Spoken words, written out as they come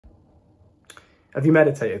Have you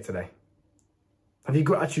meditated today? Have you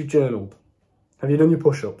gratitude journaled? Have you done your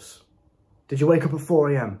push-ups? Did you wake up at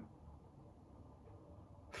 4 a.m?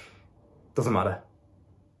 Doesn't matter.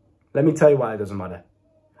 Let me tell you why it doesn't matter.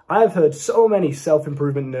 I have heard so many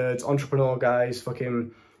self-improvement nerds, entrepreneur guys,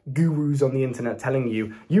 fucking gurus on the internet telling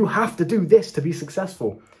you, you have to do this to be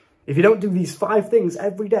successful. If you don't do these 5 things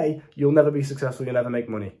every day, you'll never be successful, you'll never make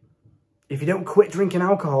money. If you don't quit drinking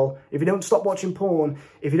alcohol, if you don't stop watching porn,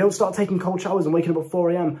 if you don't start taking cold showers and waking up at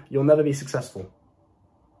 4 a.m, you'll never be successful.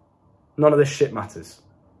 None of this shit matters.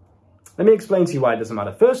 Let me explain to you why it doesn't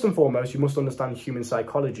matter. First and foremost, you must understand human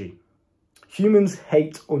psychology. Humans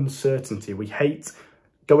hate uncertainty. We hate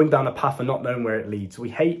going down a path and not knowing where it leads. We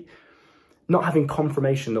hate not having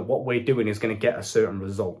confirmation that what we're doing is going to get a certain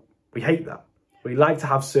result. We hate that. We like to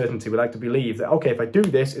have certainty. We like to believe that, okay, if I do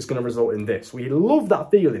this, it's going to result in this. We love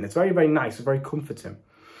that feeling. It's very, very nice. It's very comforting.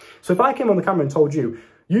 So if I came on the camera and told you,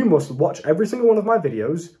 you must watch every single one of my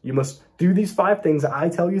videos, you must do these 5 things that I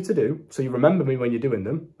tell you to do, so you remember me when you're doing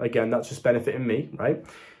them. Again, that's just benefiting me, right?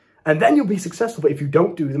 And then you'll be successful. But if you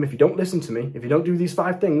don't do them, if you don't listen to me, if you don't do these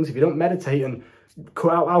 5 things, if you don't meditate and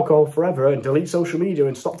cut out alcohol forever and delete social media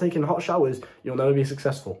and stop taking hot showers, you'll never be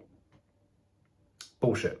successful.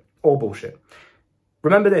 Bullshit. All bullshit.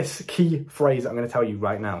 Remember this key phrase I'm going to tell you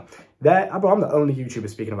right now. I'm the only YouTuber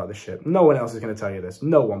speaking about this shit. No one else is going to tell you this.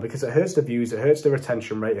 No one, because it hurts the views, it hurts the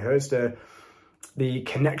retention rate, it hurts the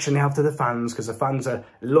connection they have to the fans, because the fans are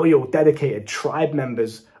loyal, dedicated tribe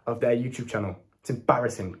members of their YouTube channel. It's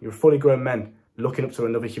embarrassing. You're fully grown men looking up to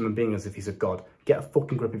another human being as if he's a god. Get a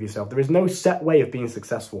fucking grip of yourself. There is no set way of being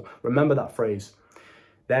successful. Remember that phrase.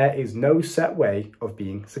 There is no set way of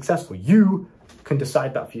being successful. You can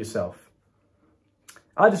decide that for yourself.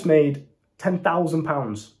 I just made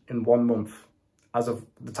 £10,000 in 1 month as of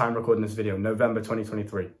the time recording this video, November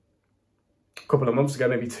 2023. A couple of months ago,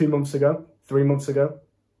 maybe 2 months ago, 3 months ago,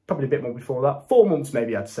 probably a bit more before that, 4 months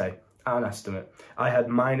maybe I'd say, at an estimate, I had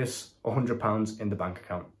minus £100 in the bank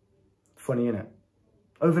account. Funny, innit?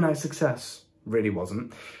 Overnight success. Really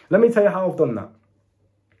wasn't. Let me tell you how I've done that.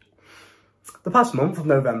 The past month of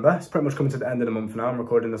November, it's pretty much coming to the end of the month now. I'm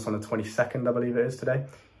recording this on the 22nd, I believe it is today.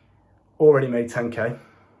 Already made 10k.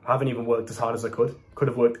 I haven't even worked as hard as I could. Could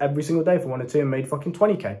have worked every single day if I wanted to and made fucking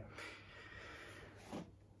 20k.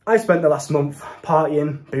 I spent the last month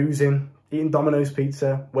partying, boozing, eating Domino's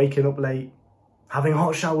pizza, waking up late, having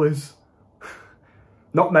hot showers,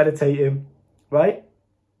 not meditating, right?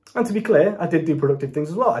 And to be clear, I did do productive things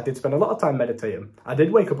as well. I did spend a lot of time meditating. I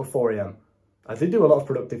did wake up at 4 a.m. I did do a lot of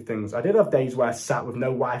productive things. I did have days where I sat with no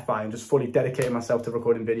Wi-Fi and just fully dedicated myself to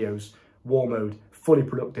recording videos, war mode, fully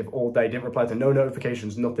productive all day, didn't reply to no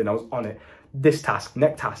notifications, nothing. I was on it. This task,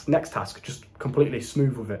 next task, just completely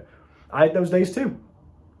smooth with it. I had those days too.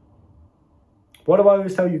 What do I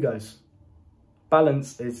always tell you guys?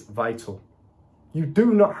 Balance is vital. You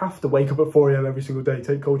do not have to wake up at 4 a.m. every single day,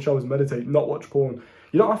 take cold showers, meditate, not watch porn.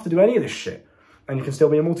 You don't have to do any of this shit, and you can still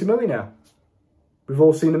be a multimillionaire. We've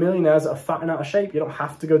all seen the millionaires that are fat and out of shape. You don't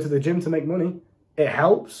have to go to the gym to make money. It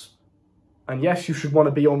helps. And yes, you should want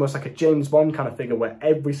to be almost like a James Bond kind of figure where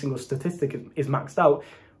every single statistic is maxed out,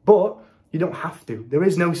 but you don't have to. There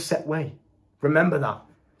is no set way. Remember that.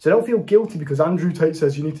 So don't feel guilty because Andrew Tate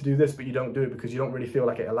says you need to do this, but you don't do it because you don't really feel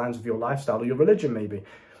like it aligns with your lifestyle or your religion maybe.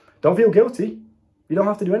 Don't feel guilty. You don't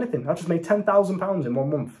have to do anything. I just made £10,000 in 1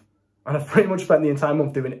 month. And I've pretty much spent the entire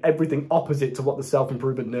month doing everything opposite to what the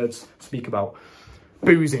self-improvement nerds speak about.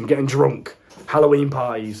 Boozing, getting drunk, Halloween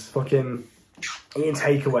parties, fucking eating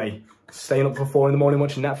takeaway, staying up till 4 in the morning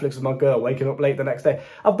watching Netflix with my girl, waking up late the next day.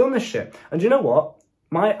 I've done this shit. And do you know what?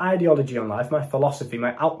 My ideology on life, my philosophy,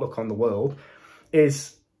 my outlook on the world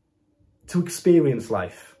is to experience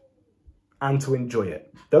life and to enjoy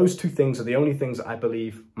it. Those 2 things are the only things that I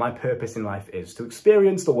believe my purpose in life is. To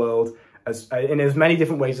experience the world in as many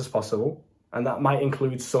different ways as possible. And that might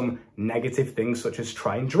include some negative things such as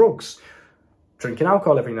trying drugs, drinking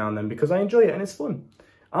alcohol every now and then because I enjoy it and it's fun.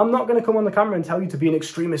 I'm not going to come on the camera and tell you to be an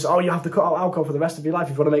extremist. Oh, you have to cut out alcohol for the rest of your life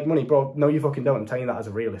if you want to make money. Bro, no, you fucking don't. I'm telling you that as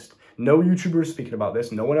a realist. No YouTuber is speaking about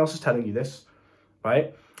this. No one else is telling you this,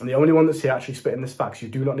 right? And the only one that's here actually spitting this facts. You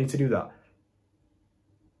do not need to do that.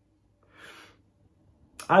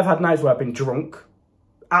 I've had nights where I've been drunk,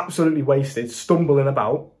 absolutely wasted, stumbling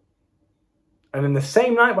about. And then the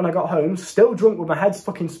same night when I got home, still drunk with my head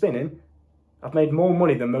fucking spinning, I've made more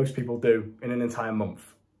money than most people do in an entire month.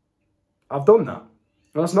 I've done that.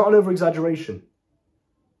 And that's not an over-exaggeration.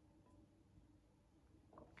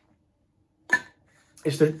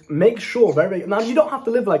 It's to make sure now you don't have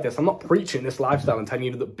to live like this. I'm not preaching this lifestyle and telling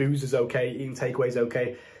you that booze is okay, eating takeaway is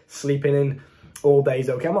okay, sleeping in all day is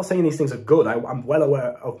okay. I'm not saying these things are good. I'm well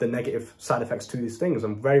aware of the negative side effects to these things.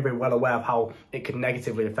 I'm very, very well aware of how it can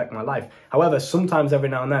negatively affect my life. However, sometimes every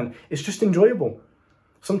now and then, it's just enjoyable.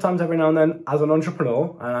 Sometimes every now and then, as an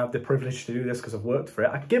entrepreneur, and I have the privilege to do this because I've worked for it,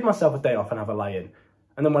 I can give myself a day off and have a lie-in.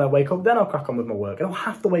 And then when I wake up, then I'll crack on with my work. I don't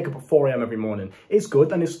have to wake up at 4 a.m. every morning. It's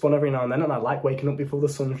good and it's fun every now and then, and I like waking up before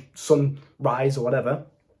the sunrise or whatever.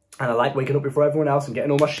 And I like waking up before everyone else and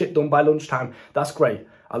getting all my shit done by lunchtime. That's great.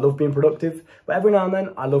 I love being productive, but every now and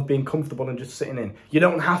then, I love being comfortable and just sitting in. You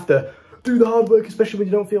don't have to do the hard work, especially when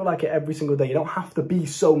you don't feel like it every single day. You don't have to be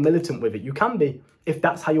so militant with it. You can be, if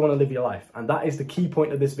that's how you want to live your life. And that is the key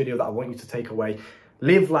point of this video that I want you to take away.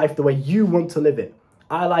 Live life the way you want to live it.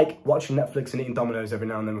 I like watching Netflix and eating Domino's every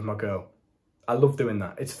now and then with my girl. I love doing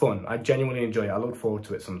that. It's fun. I genuinely enjoy it. I look forward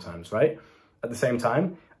to it sometimes, right? At the same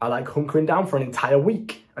time, I like hunkering down for an entire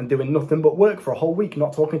week and doing nothing but work for a whole week,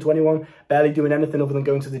 not talking to anyone, barely doing anything other than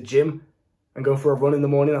going to the gym and going for a run in the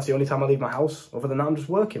morning. That's the only time I leave my house. Other than that, I'm just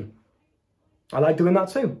working. I like doing that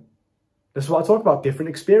too. This is what I talk about. Different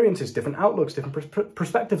experiences, different outlooks, different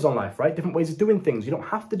perspectives on life, right? Different ways of doing things. You don't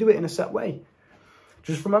have to do it in a set way.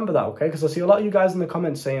 Just remember that, okay? Because I see a lot of you guys in the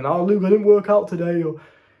comments saying, oh, Luke, I didn't work out today.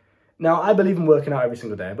 Now, I believe in working out every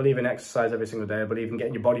single day. I believe in exercise every single day. I believe in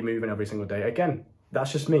getting your body moving every single day. Again,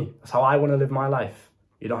 that's just me. That's how I want to live my life.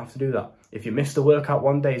 You don't have to do that. If you miss the workout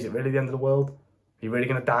one day, is it really the end of the world? Are you really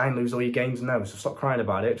going to die and lose all your gains? No, so stop crying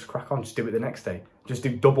about it. Just crack on. Just do it the next day. Just do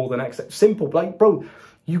double the next day. Simple. Like, bro,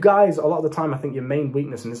 you guys, a lot of the time, I think your main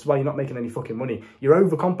weakness, and this is why you're not making any fucking money, you're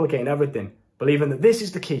overcomplicating everything. Believing that this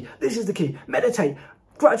is the key. This is the key. Meditate.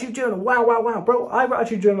 Gratitude journal. Wow, wow, wow. Bro, I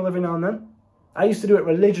gratitude journal every now and then. I used to do it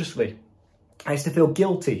religiously. I used to feel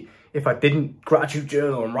guilty if I didn't gratitude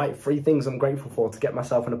journal and write 3 things I'm grateful for to get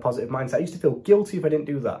myself in a positive mindset. I used to feel guilty if I didn't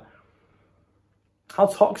do that. How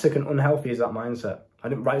toxic and unhealthy is that mindset? I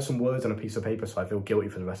didn't write some words on a piece of paper, so I feel guilty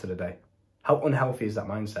for the rest of the day. How unhealthy is that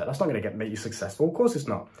mindset? That's not going to make you successful. Of course it's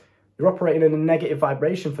not. You're operating in a negative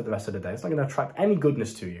vibration for the rest of the day. It's not going to attract any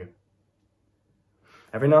goodness to you.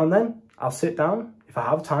 Every now and then, I'll sit down. If I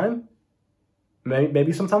have time,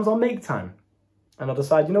 maybe sometimes I'll make time. And I'll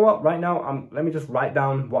decide, you know what, right now, let me just write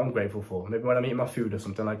down what I'm grateful for. Maybe when I'm eating my food or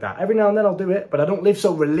something like that. Every now and then I'll do it, but I don't live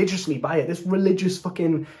so religiously by it. This religious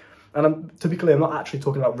fucking, and to be clear, I'm not actually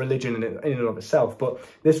talking about religion in and of itself, but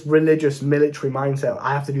this religious military mindset,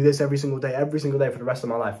 I have to do this every single day for the rest of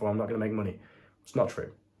my life, or I'm not going to make money. It's not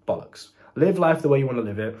true. Bollocks. Live life the way you want to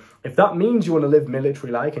live it. If that means you want to live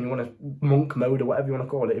military-like and you want to monk mode or whatever you want to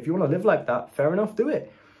call it, if you want to live like that, fair enough, do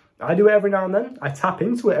it. I do it every now and then. I tap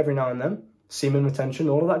into it every now and then. Semen retention,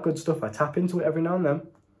 all of that good stuff. I tap into it every now and then.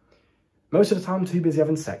 Most of the time, I'm too busy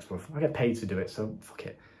having sex, bro. I get paid to do it, so fuck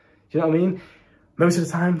it. You know what I mean? Most of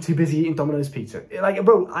the time, too busy eating Domino's pizza. Like,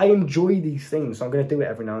 bro, I enjoy these things, so I'm going to do it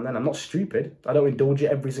every now and then. I'm not stupid. I don't indulge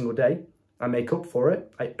it every single day. I make up for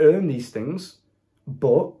it. I earn these things,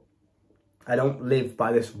 but I don't live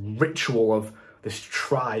by this ritual of this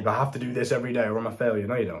tribe. I have to do this every day or I'm a failure.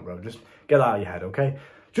 No, you don't, bro. Just get out of your head, okay?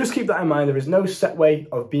 Just keep that in mind. There is no set way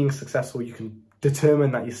of being successful. You can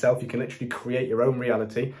determine that yourself. You can literally create your own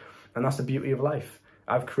reality. And that's the beauty of life.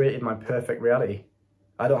 I've created my perfect reality.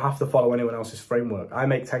 I don't have to follow anyone else's framework. I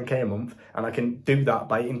make 10K a month and I can do that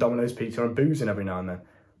by eating Domino's pizza and boozing every now and then.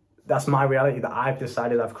 That's my reality that I've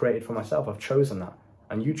decided I've created for myself. I've chosen that.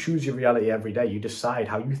 And you choose your reality every day. You decide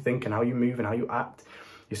how you think and how you move and how you act.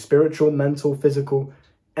 Your spiritual, mental, physical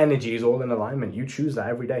energy is all in alignment. You choose that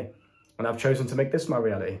every day. And I've chosen to make this my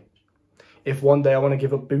reality. If one day I want to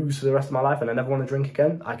give up booze for the rest of my life and I never want to drink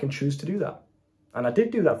again, I can choose to do that. And I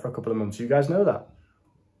did do that for a couple of months. You guys know that.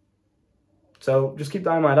 So just keep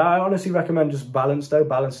that in mind. I honestly recommend just balance though.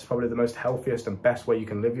 Balance is probably the most healthiest and best way you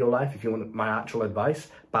can live your life. If you want my actual advice,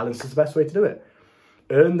 balance is the best way to do it.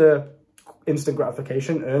 Earn the instant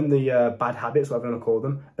gratification, earn the bad habits, whatever you want to call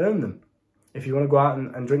them, earn them. If you want to go out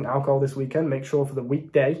and drink alcohol this weekend, make sure for the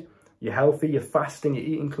weekday, you're healthy, you're fasting, you're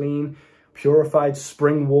eating clean, purified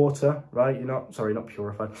spring water, right? You're not, sorry, not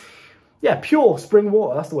purified. Yeah, pure spring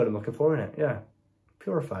water. That's the word I'm looking for, isn't it? Yeah,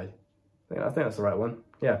 purified. I think that's the right one.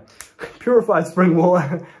 Yeah, purified spring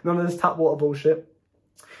water. None of this tap water bullshit.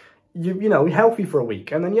 You know, be healthy for a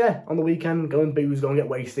week. And then, yeah, on the weekend, go and booze, go and get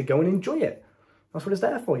wasted, go and enjoy it. That's what it's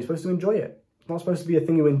there for. You're supposed to enjoy it. It's not supposed to be a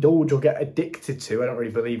thing you indulge or get addicted to. I don't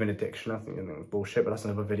really believe in addiction. I think it's bullshit, but that's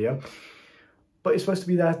another video. But it's supposed to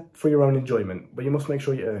be there for your own enjoyment, but you must make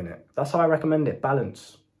sure you earn it. That's how I recommend it.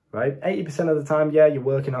 Balance, right? 80% of the time, yeah, you're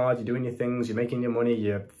working hard, you're doing your things, you're making your money,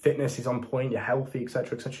 your fitness is on point, you're healthy,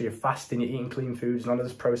 etc., etc. You're fasting, you're eating clean foods, none of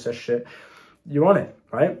this processed shit. You're on it,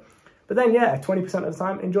 right? But then, yeah, 20% of the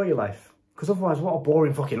time, enjoy your life. Because otherwise, what a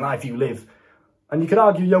boring fucking life you live. And you could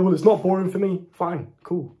argue, yeah, well, it's not boring for me. Fine,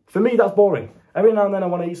 cool. For me, that's boring. Every now and then I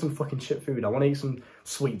want to eat some fucking shit food. I want to eat some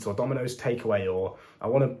sweets or Domino's takeaway, or I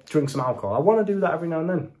want to drink some alcohol. I want to do that every now and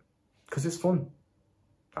then because it's fun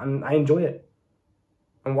and I enjoy it.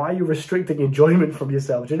 And why are you restricting enjoyment from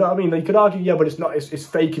yourself? Do you know what I mean? You could argue, yeah, but it's not. It's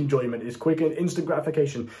fake enjoyment. It's quick and instant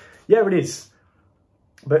gratification. Yeah, it is.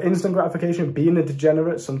 But instant gratification, being a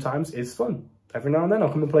degenerate sometimes is fun. Every now and then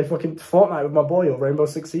I'll come and play fucking Fortnite with my boy or Rainbow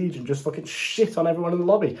Six Siege and just fucking shit on everyone in the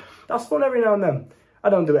lobby. That's fun every now and then. I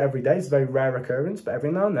don't do it every day. It's a very rare occurrence, but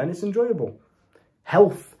every now and then it's enjoyable.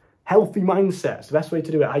 Healthy mindset's the best way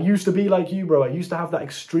to do it. I used to be like you, bro. I used to have that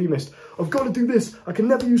extremist. I've got to do this. I can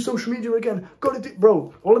never use social media again. Got to do,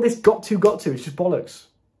 bro. All of this got to. It's just bollocks.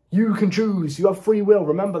 You can choose. You have free will.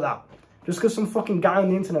 Remember that. Just because some fucking guy on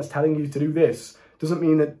the internet's telling you to do this doesn't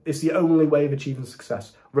mean that it's the only way of achieving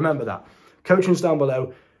success. Remember that. Coaching's down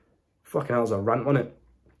below. Fucking hell's a rant, wasn't it?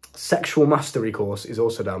 Sexual mastery course is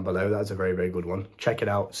also down below. That's a very, very good one. Check it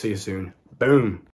out. See you soon. Boom.